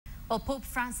Well, Pope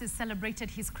Francis celebrated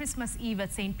his Christmas Eve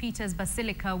at St.Peters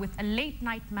Basilica with a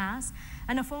late-night mass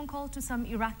and a phone call to some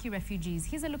Iraqi refugees.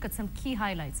 Here's a look at some key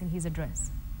highlights in his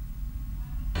address.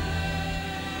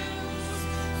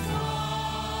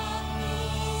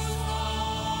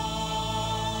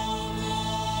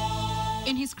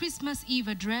 In his Christmas Eve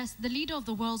address, the leader of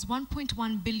the world's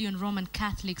 1.1 billion Roman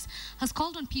Catholics has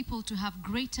called on people to have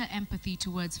greater empathy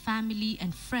towards family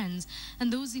and friends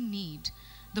and those in need.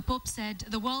 The Pope said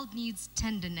the world needs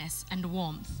tenderness and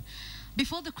warmth.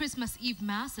 Before the Christmas Eve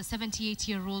Mass, a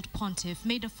 78-year-old pontiff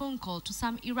made a phone call to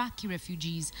some Iraqi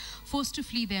refugees forced to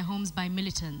flee their homes by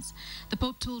militants. The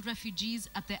Pope told refugees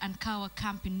at the Ankawa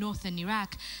camp in northern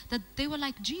Iraq that they were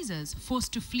like Jesus,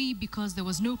 forced to flee because there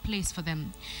was no place for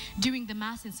them. During the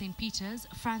Mass in St. Peter's,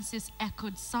 Francis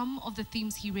echoed some of the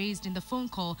themes he raised in the phone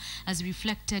call as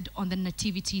reflected on the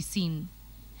nativity scene.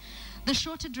 The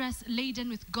short address, laden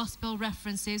with gospel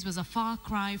references, was a far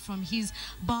cry from his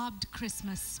barbed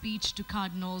Christmas speech to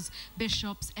cardinals,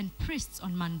 bishops and priests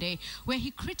on Monday, where he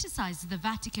criticized the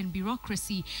Vatican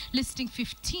bureaucracy, listing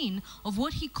 15 of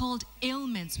what he called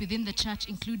ailments within the church,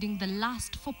 including the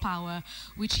lust for power,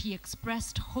 which he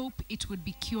expressed hope it would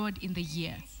be cured in the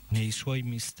year. Nei suoi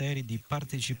misteri di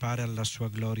partecipare alla sua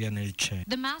gloria nel cielo.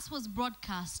 The Mass was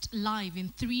broadcast live in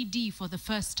 3D for the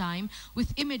first time,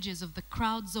 with images of the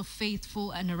crowds of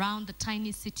faithful and around the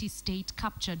tiny city-state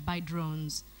captured by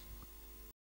drones.